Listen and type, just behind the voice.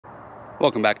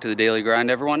Welcome back to the Daily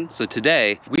Grind, everyone. So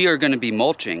today we are going to be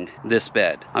mulching this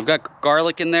bed. I've got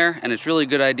garlic in there, and it's really a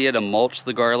good idea to mulch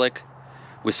the garlic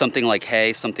with something like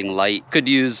hay, something light. Could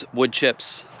use wood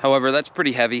chips. However, that's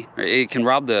pretty heavy. It can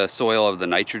rob the soil of the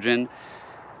nitrogen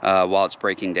while it's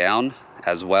breaking down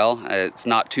as well. It's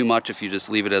not too much if you just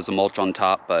leave it as a mulch on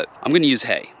top, but I'm going to use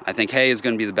hay. I think hay is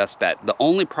going to be the best bet. The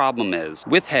only problem is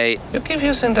with hay, you keep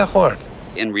using the word.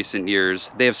 In recent years,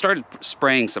 they have started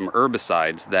spraying some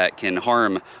herbicides that can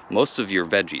harm most of your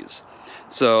veggies.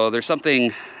 So there's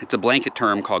something, it's a blanket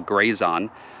term called Grazon,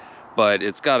 but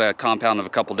it's got a compound of a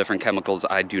couple different chemicals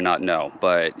I do not know.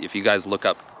 But if you guys look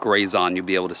up Grazon, you'll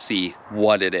be able to see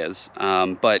what it is.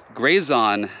 But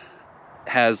Grazon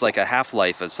has like a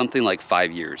half-life of something like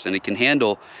 5 years, and it can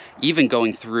handle even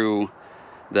going through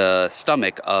the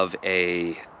stomach of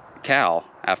a cow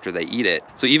after they eat it.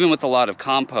 So even with a lot of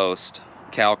compost,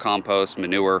 cow compost,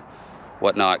 manure,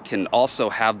 whatnot, can also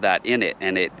have that in it,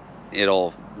 and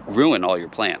it'll ruin all your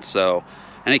plants. So,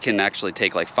 and it can actually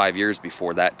take like 5 years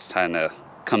before that kind of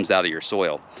comes out of your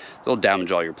soil. So it'll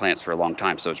damage all your plants for a long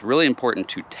time. So it's really important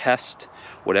to test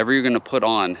whatever you're going to put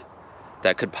on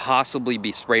that could possibly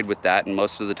be sprayed with that, and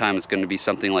most of the time it's going to be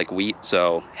something like wheat.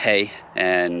 So hay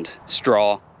and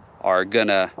straw are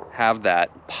gonna have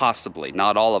that, possibly,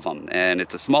 not all of them. And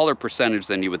it's a smaller percentage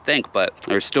than you would think, but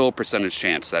there's still a percentage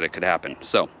chance that it could happen.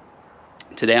 So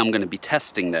today I'm gonna be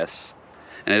testing this,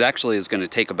 and it actually is gonna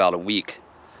take about a week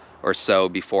or so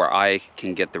before I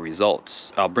can get the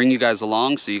results. I'll bring you guys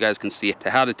along so you guys can see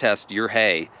how to test your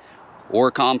hay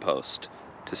or compost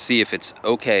to see if it's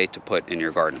okay to put in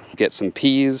your garden. Get some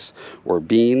peas or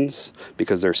beans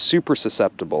because they're super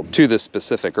susceptible to this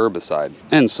specific herbicide.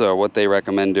 And so what they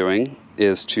recommend doing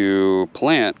is to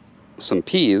plant some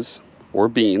peas or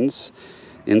beans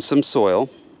in some soil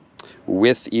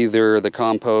with either the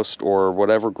compost or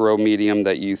whatever grow medium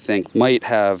that you think might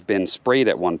have been sprayed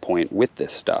at one point with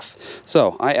this stuff.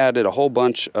 So I added a whole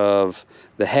bunch of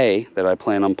the hay that I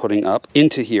plan on putting up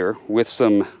into here with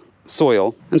some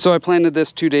soil. And so I planted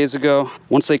this 2 days ago.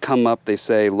 Once they come up, they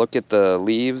say look at the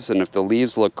leaves, and if the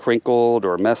leaves look crinkled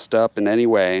or messed up in any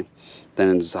way,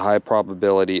 then it's a high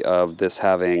probability of this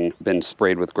having been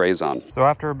sprayed with Grazon. So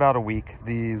after about a week,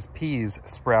 these peas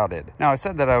sprouted. Now I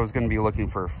said that I was going to be looking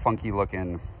for funky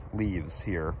looking leaves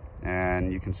here,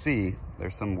 and you can see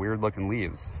there's some weird looking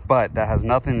leaves, but that has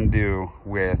nothing to do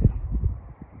with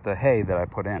the hay that I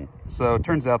put in. So it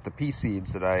turns out the pea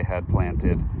seeds that I had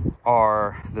planted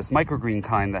are this microgreen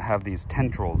kind that have these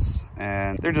tendrils,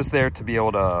 and they're just there to be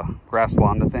able to grasp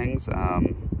onto things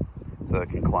so it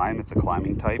can climb. It's a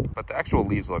climbing type, but the actual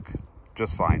leaves look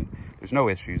just fine. There's no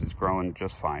issues, it's growing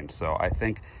just fine. So I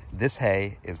think this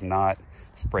hay is not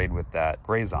sprayed with that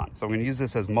Grazon. So I'm gonna use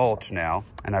this as mulch now,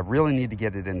 and I really need to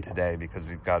get it in today because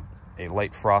we've got a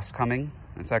light frost coming.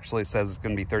 It actually says it's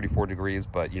going to be 34 degrees,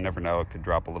 but you never know, it could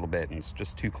drop a little bit, and it's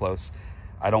just too close.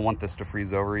 I don't want this to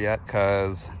freeze over yet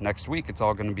because next week it's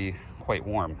all going to be quite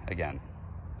warm again.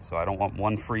 So I don't want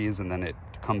one freeze and then it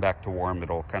to come back to warm.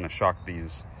 It'll kind of shock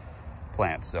these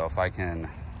plants. So if I can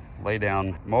lay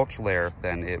down mulch layer,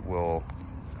 then it will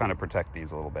kind of protect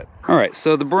these a little bit. All right,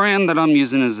 so the brand that I'm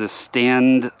using is this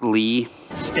Stanley.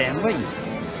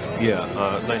 Yeah,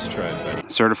 nice try, buddy.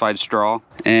 Certified straw.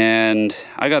 And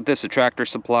I got this at Tractor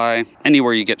Supply.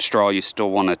 Anywhere you get straw, you still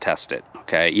want to test it,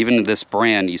 okay? Even this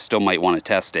brand, you still might want to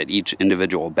test it, each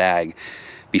individual bag,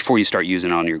 before you start using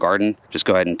it on your garden. Just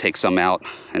go ahead and take some out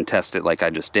and test it like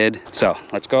I just did. So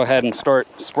let's go ahead and start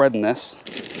spreading this.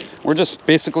 We're just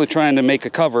basically trying to make a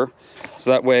cover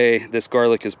so that way this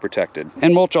garlic is protected.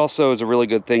 And mulch also is a really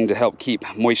good thing to help keep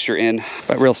moisture in.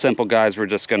 But real simple, guys, we're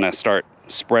just gonna start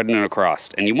spreading it across,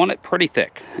 and you want it pretty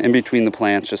thick in between the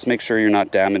plants. Just make sure you're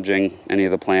not damaging any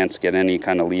of the plants. Get any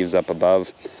kind of leaves up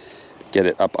above, get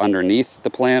it up underneath the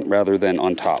plant rather than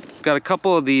on top. Got a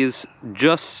couple of these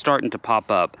just starting to pop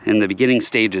up in the beginning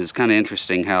stages. Kind of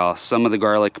interesting how some of the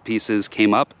garlic pieces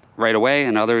came up right away,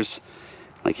 and others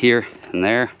like here and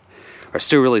there are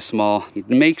still really small. You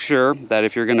make sure that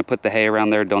if you're going to put the hay around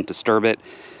there, don't disturb it,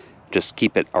 just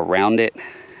keep it around it.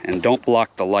 And don't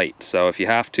block the light. So if you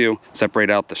have to,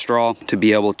 separate out the straw to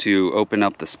be able to open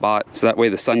up the spot so that way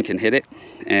the sun can hit it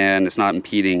and it's not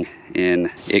impeding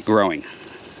in it growing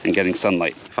and getting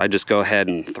sunlight. If I just go ahead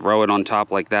and throw it on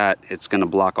top like that, it's gonna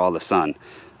block all the sun.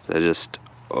 So just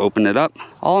open it up.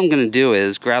 All I'm gonna do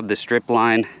is grab the strip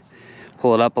line,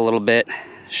 pull it up a little bit,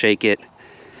 shake it,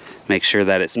 make sure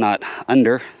that it's not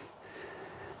under.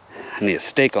 I need a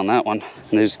stake on that one.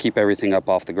 And then just keep everything up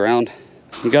off the ground.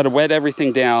 You got to wet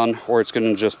everything down or it's going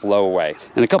to just blow away.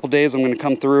 In a couple days, I'm going to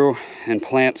come through and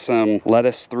plant some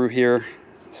lettuce through here.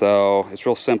 So it's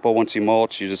real simple. Once you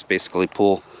mulch, you just basically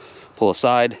pull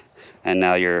aside, and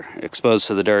now you're exposed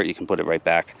to the dirt. You can put it right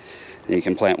back and you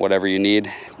can plant whatever you need.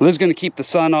 Well, this is going to keep the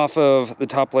sun off of the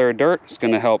top layer of dirt. It's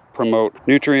going to help promote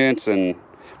nutrients and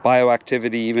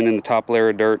bioactivity even in the top layer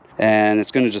of dirt, and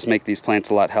it's going to just make these plants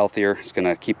a lot healthier. It's going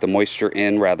to keep the moisture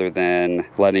in rather than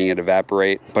letting it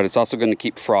evaporate, but it's also going to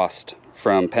keep frost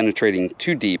from penetrating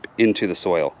too deep into the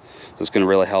soil. So it's going to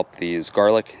really help these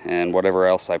garlic and whatever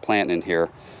else I plant in here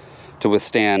to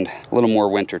withstand a little more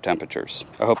winter temperatures.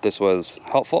 I hope this was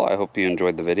helpful. I hope you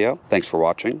enjoyed the video. Thanks for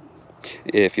watching.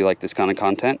 If you like this kind of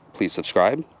content, please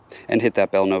subscribe and hit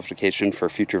that bell notification for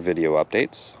future video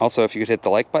updates. Also, if you could hit the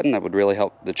like button, that would really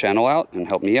help the channel out and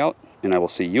help me out. And I will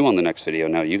see you on the next video.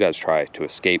 Now you guys try to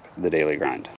escape the daily grind.